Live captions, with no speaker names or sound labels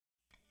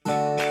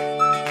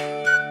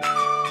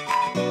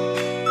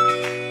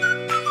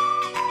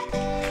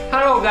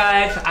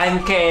guys, I'm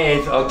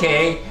Keith,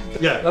 okay?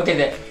 Yeah. Okay,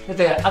 at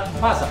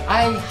first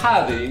I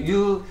heard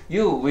you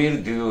will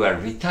do a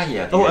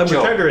retired Oh, I'm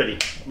job. retired already.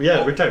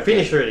 Yeah, retired.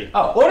 Finished already.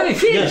 Oh, already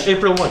finished? Yes,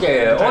 April 1.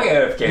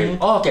 Okay.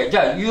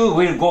 Yeah, you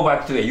will go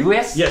back to the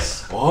US?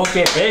 Yes.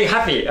 Okay, very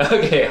happy.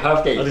 Okay.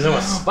 But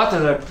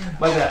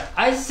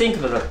I think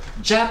that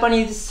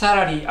Japanese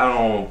salary,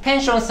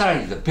 pension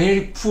salary is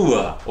very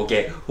poor,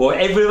 okay, for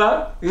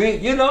everyone,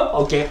 you know,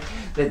 okay.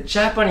 The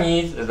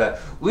Japanese,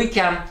 we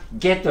can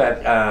get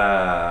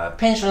a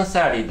pension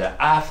salary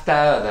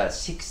after the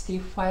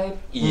 65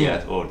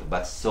 years old,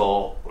 but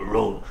so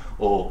low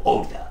or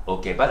older,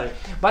 okay. But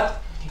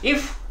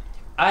if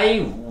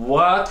I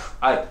work,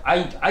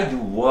 I do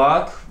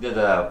work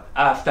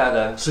after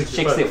the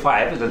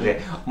 65.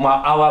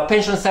 Our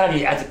pension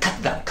salary is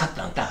cut down.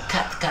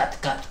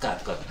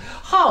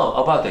 How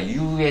about the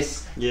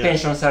U.S.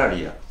 pension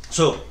salary?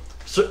 So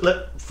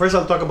first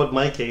I'll talk about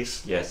my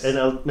case. Yes. And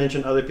I'll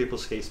mention other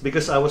people's case.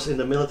 Because I was in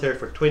the military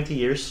for 20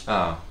 years.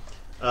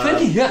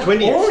 20 years?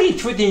 20 years. Only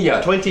 20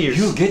 years? 20 years.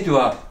 You get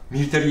your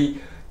military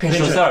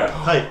pension salary?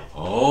 Hi.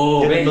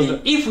 Oh,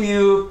 if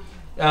you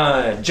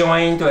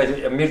join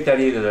the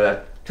military,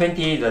 the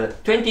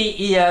 20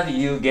 years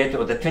you get,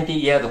 or the 20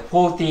 years,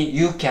 40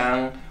 you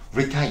can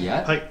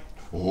retire. Hi.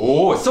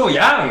 Oh, so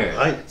young.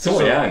 Hi.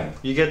 So young.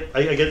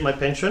 I get my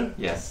pension.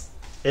 Yes.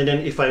 And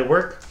then if I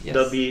work,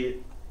 there'll be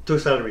 2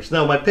 salaries.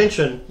 Now my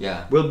pension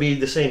will be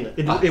the same.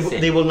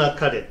 They will not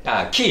cut it.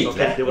 Keep.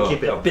 Okay, they will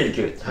keep it. Very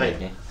good.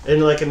 Okay.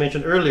 And like I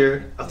mentioned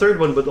earlier, a third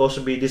one would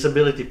also be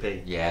disability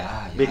pay.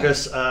 Yeah.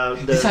 Because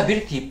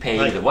disability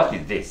pay. What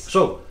is this?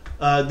 So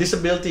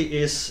disability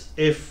is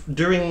if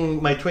during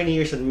my 20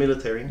 years in the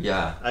military,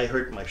 I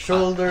hurt my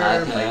shoulder,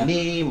 my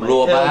knee, my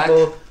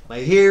elbow, my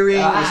hearing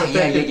is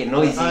affected,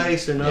 my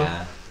eyes, you know.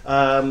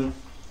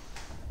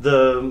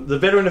 The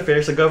Veteran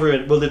Affairs, the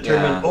government will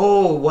determine,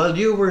 while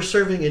you were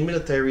serving in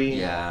military,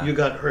 you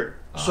got hurt.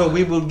 So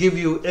we will give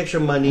you extra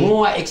money.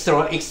 More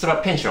extra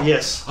pension.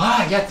 Yes.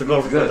 To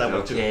go for that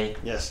one too.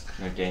 Yes.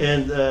 Okay.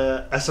 And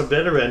as a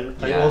veteran,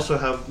 I also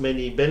have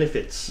many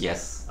benefits.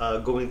 Yes.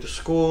 Going to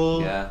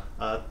school,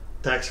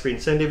 tax-free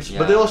incentives,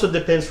 but it also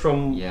depends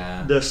from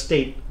the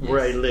state where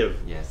I live.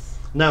 Yes.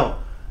 Now,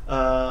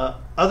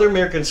 other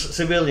American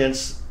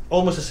civilians,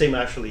 almost the same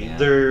actually.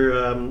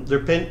 They're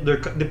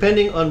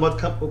depending on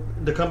what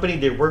the company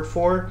they work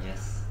for.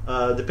 Yes.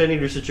 Depending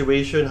on their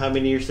situation, how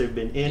many years they've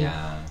been in.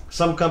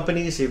 Some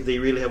companies, if they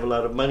really have a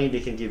lot of money, they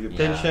can give you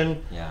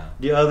pension.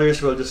 The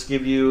others will just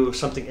give you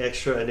something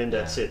extra, and then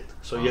that's it.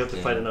 So you have to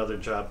find another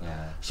job.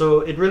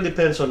 So it really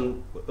depends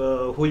on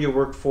who you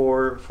work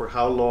for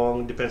how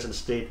long, depends on the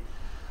state.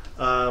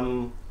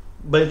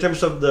 But in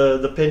terms of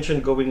the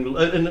pension going,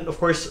 and of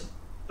course,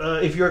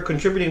 if you're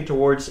contributing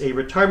towards a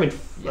retirement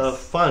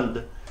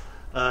fund,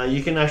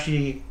 you can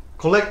actually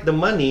collect the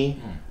money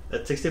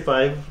at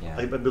 65,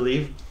 I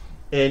believe,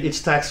 and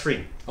it's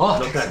tax-free.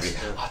 No tax.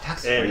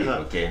 Tax-free.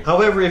 Okay.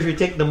 However, if you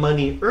take the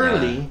money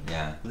early,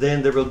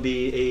 then there will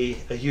be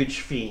a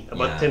huge fee,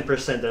 about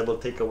 10% that will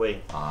take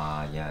away.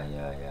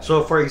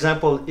 So, for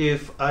example,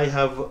 if I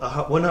have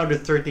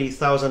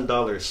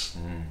 $130,000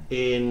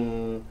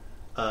 in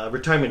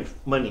retirement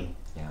money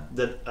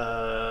that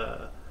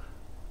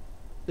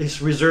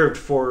is reserved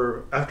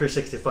for after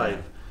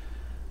 65.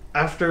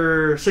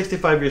 After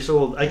 65 years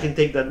old, I can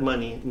take that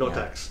money, no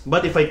tax.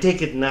 But if I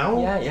take it now,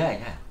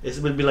 it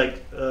will be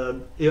like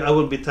I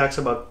will be taxed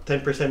about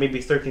 10%, maybe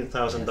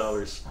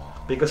 $13,000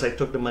 because I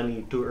took the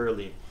money too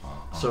early.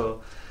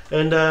 So,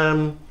 and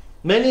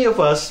many of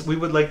us, we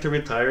would like to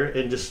retire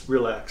and just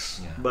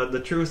relax. But the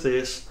truth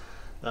is,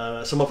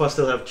 some of us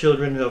still have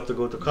children who have to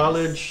go to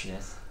college.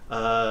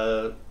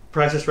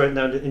 Prices right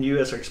now in the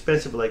U.S. are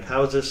expensive, like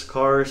houses,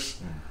 cars,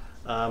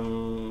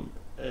 and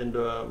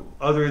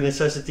other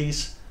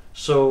necessities.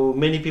 So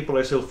many people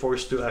are still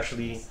forced to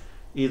actually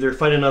either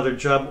find another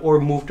job or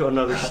move to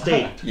another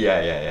state.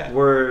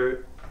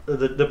 Where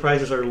the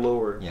prices are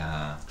lower.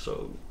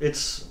 So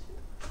it's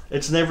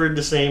never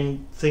the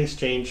same. Things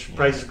change.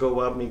 Prices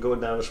go up, may go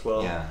down as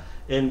well.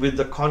 And with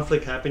the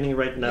conflict happening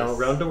right now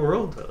around the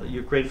world,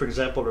 Ukraine, for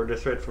example, or the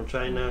threat from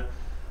China,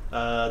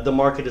 the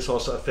market is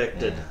also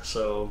affected.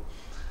 So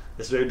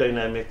it's very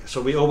dynamic.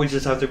 So we always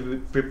just have to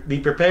be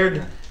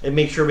prepared and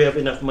make sure we have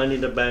enough money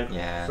in the bank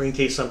for in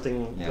case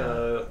something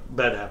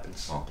bad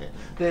happens.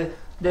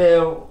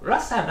 The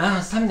last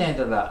time, something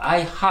that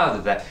I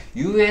heard that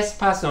U.S.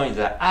 person is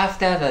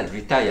after the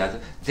retired,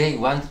 they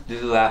want to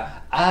do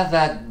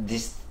other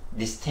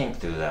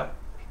distinct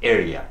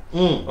area.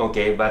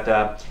 Okay, but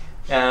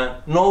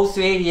North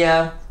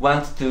area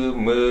wants to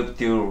move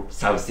to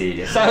South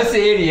area. South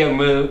area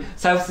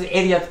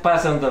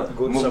person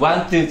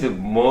wanted to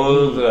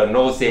move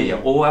North area,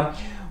 or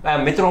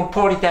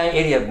metropolitan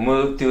area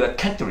move to a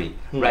country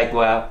like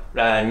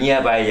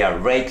nearby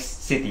Lake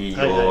City.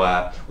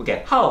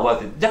 Okay, how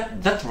about it?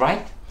 That's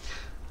right.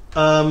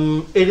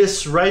 It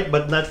is right,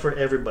 but not for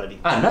everybody.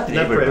 Not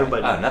for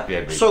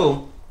everybody.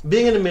 So,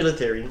 being in the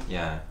military,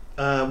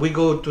 we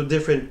go to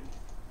different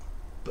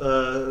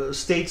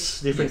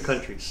states, different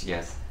countries.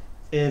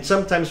 And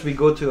sometimes we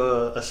go to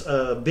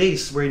a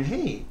base wherein,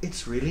 hey,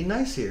 it's really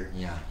nice here.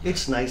 Yeah.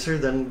 It's nicer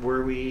than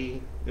where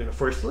we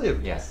first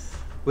lived. Yes.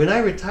 When I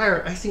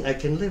retire, I think I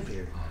can live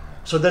here.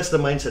 So that's the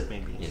mindset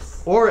maybe.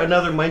 Yes. Or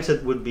another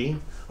mindset would be,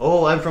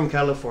 oh, I'm from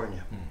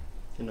California.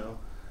 You know,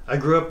 I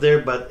grew up there,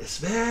 but it's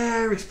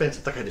very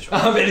expensive. Very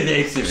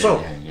expensive.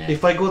 So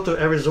if I go to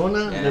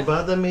Arizona, Yeah.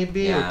 Nevada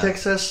maybe, or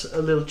Texas, a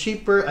little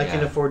cheaper, I can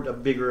Yeah. afford a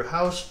bigger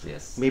house.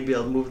 Yes. Maybe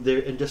I'll move there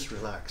and just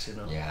relax, you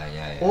know.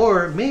 Yeah.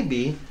 Or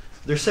maybe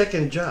their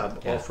second job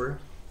offer,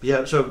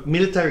 so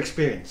military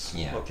experience,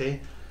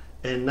 okay?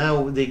 And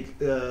now they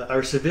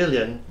are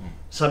civilian,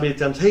 somebody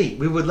tells, hey,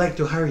 we would like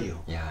to hire you,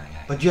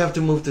 but you have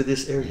to move to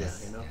this area,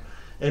 you know?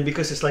 And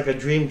because it's like a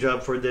dream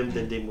job for them,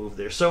 then they move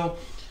there. So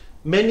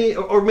many,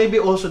 or maybe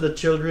also the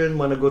children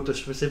want to go to a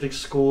specific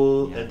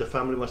school and the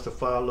family wants to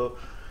follow.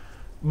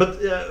 But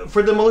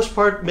for the most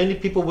part, many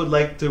people would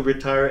like to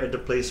retire at the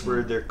place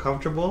where they're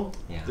comfortable,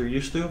 they're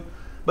used to.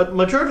 But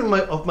majority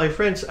of my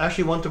friends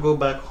actually want to go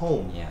back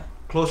home,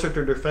 closer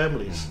to their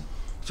families,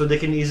 so they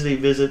can easily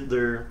visit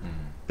their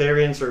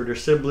parents or their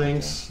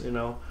siblings, you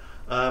know.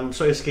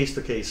 So it's case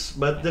to case.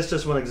 But that's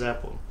just one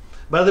example.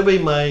 By the way,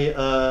 my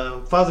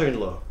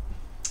father-in-law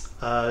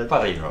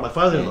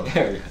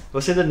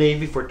was in the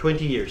Navy for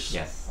 20 years.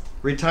 Yes.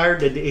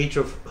 Retired at the age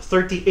of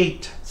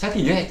 38.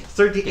 38.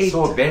 38.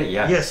 So very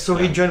young. Yes, so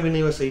he joined when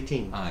he was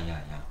 18. Yeah.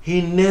 He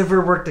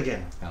never worked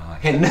again.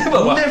 He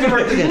never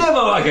worked again.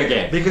 Never work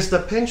again. Because the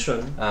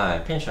pension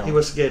he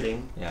was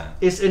getting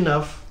is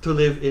enough to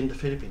live in the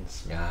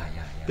Philippines.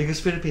 Because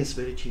Philippines is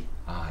very cheap.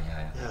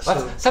 But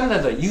so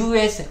sometimes the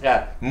US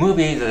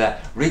movies,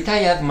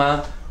 retired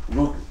man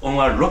on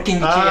a rocking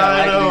chair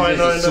I know.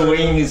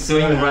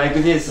 swing like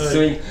this,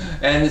 swing,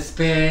 and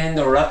spend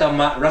a lot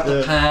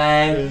of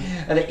time.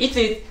 And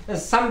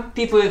it's some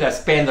people that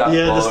spend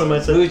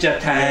lose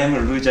time.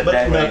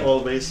 But not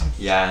always.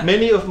 Yeah.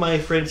 Many of my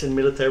friends in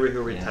military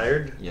who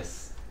retired,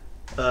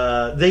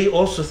 they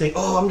also think,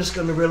 oh, I'm just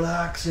gonna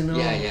relax, you know.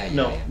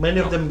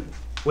 Many of them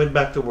went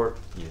back to work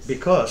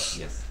because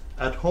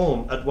at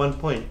home at one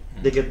point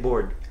they get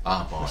bored.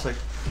 It's like,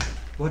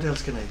 what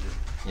else can I do?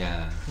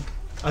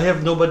 I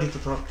have nobody to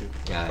talk to.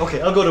 Okay,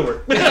 I'll go to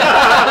work.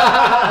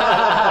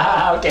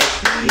 Okay,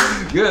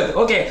 good.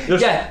 Okay,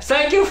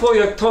 thank you for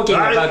your talking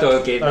about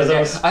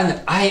and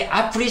I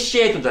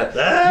appreciate that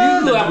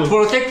you are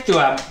protect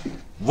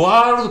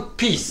world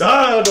peace.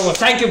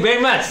 Thank you very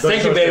much.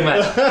 Thank you very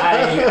much.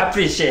 I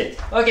appreciate.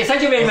 Okay,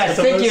 thank you very much.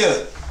 Thank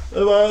you.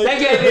 Bye-bye.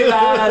 Thank you,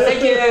 everyone.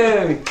 Thank you.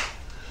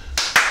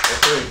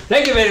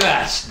 Thank you very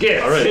much.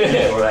 Good. All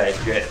right. All right.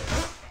 Good.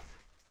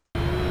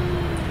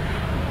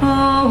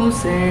 Oh,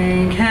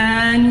 say,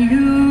 can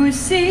you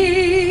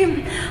see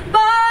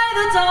by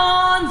the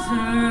dawn's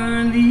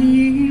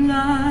early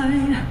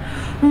light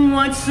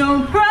what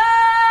so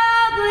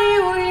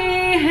proudly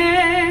we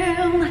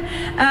hailed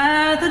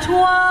at the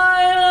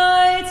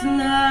twilight's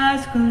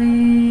last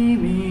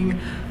gleaming,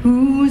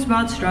 whose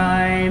broad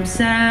stripes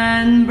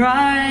and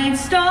bright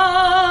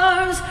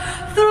stars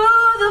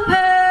through the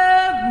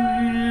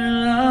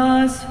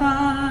perilous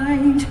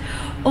fight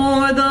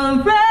o'er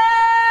the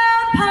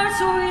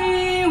ramparts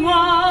we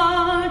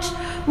watched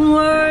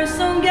were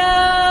so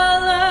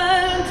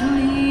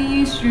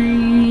gallantly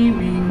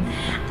streaming,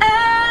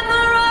 and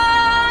the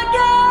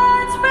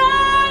rockets'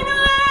 red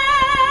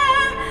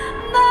glare,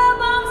 the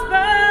bombs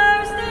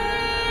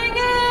bursting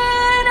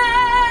in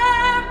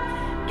air,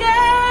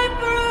 gave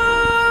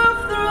proof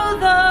through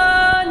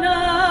the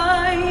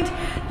night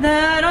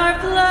that our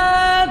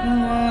flag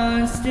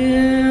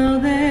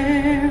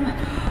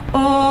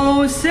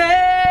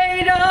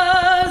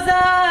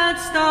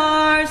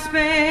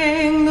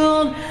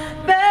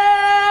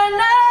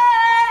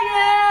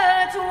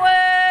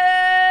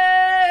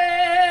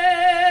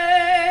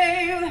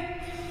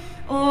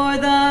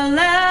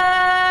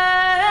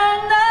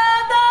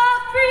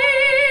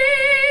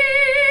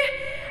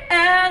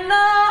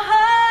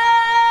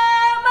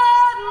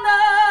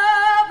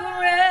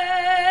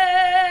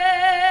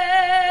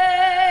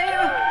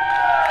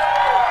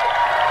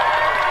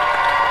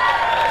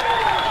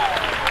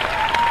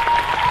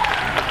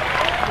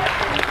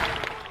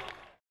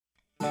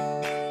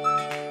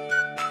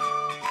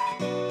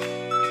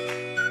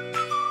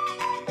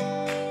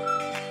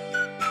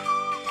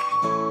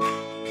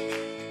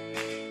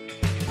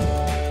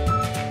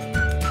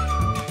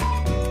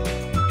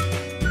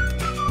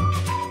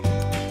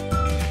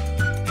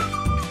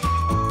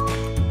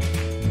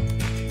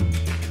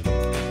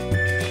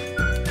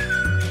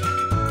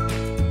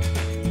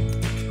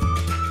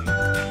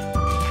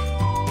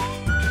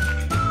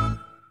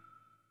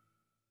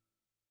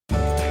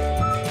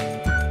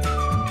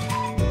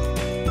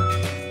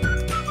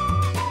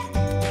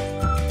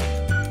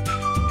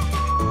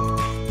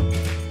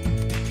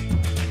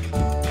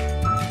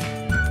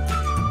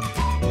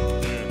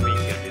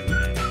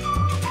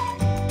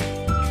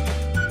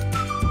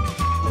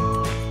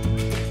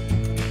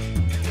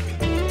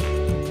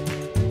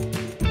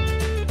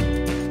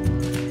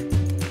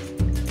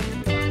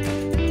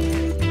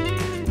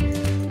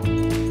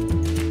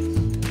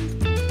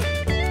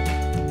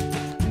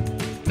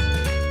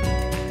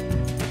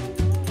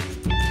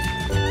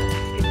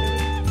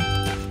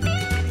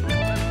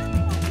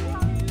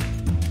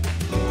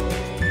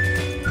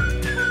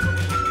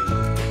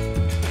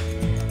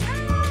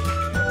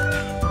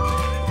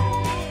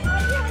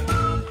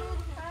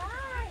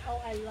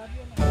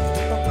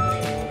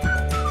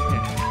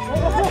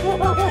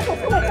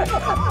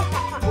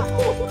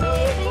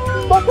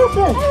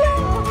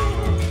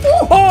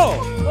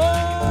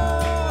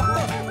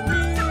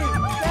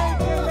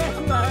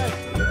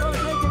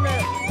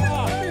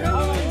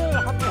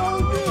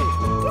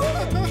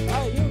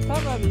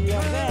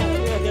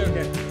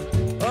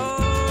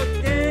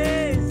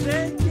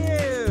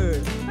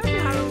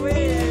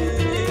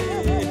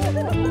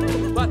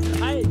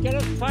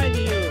Find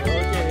you.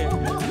 Okay.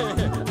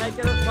 I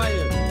cannot find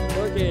you.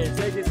 Okay.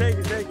 Thank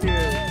you.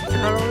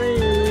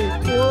 Halloween.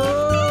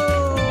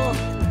 Whoa.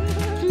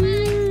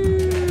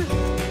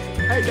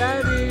 Hi,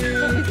 Daddy.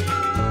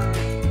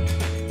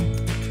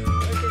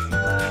 Okay,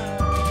 smile.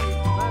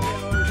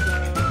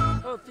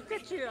 Oh,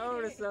 Pikachu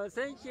also.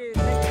 Thank you.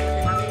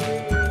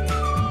 Halloween.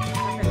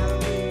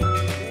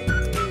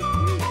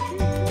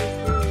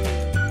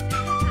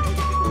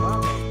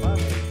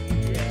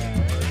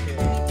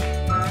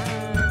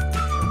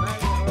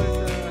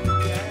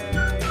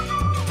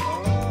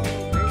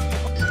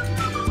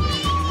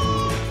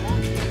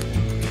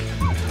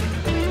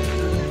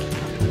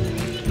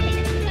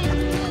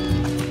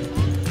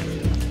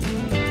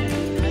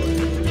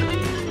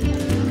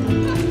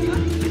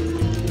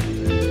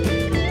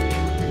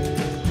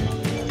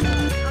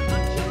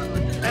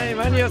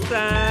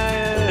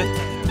 Mario-san,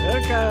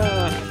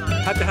 welcome.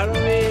 Happy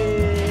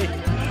Halloween.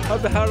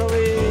 Happy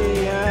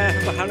Halloween.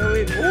 Happy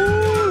Halloween.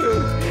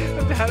 Ooh,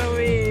 happy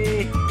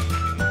Halloween.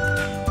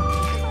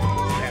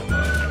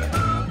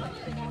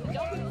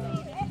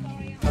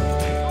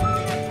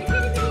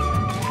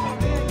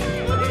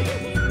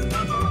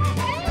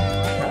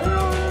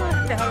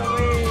 Happy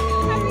Halloween.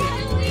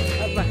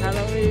 Happy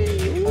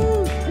Halloween.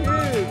 Ooh,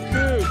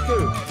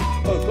 cool.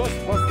 Oh,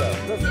 Ghostbuster.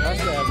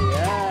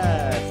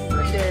 Yes.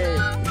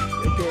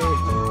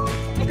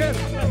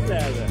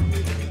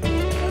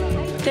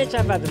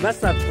 Ketchup and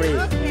mustard,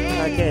 please.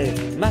 Okay.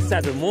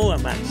 Mustard more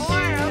much.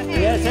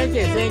 Okay. Yeah, thank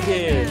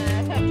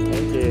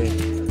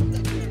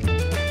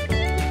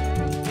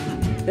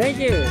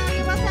you.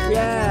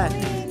 Yeah.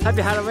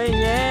 Happy Halloween.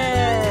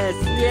 Yes.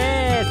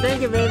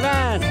 Thank you very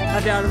much.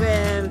 Happy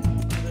Halloween.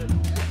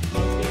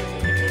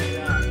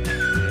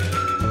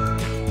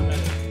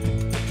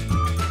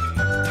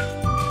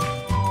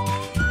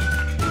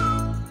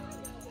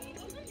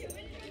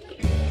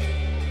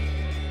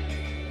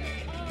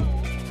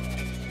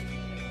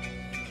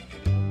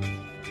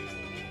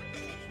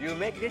 You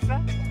make this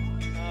one?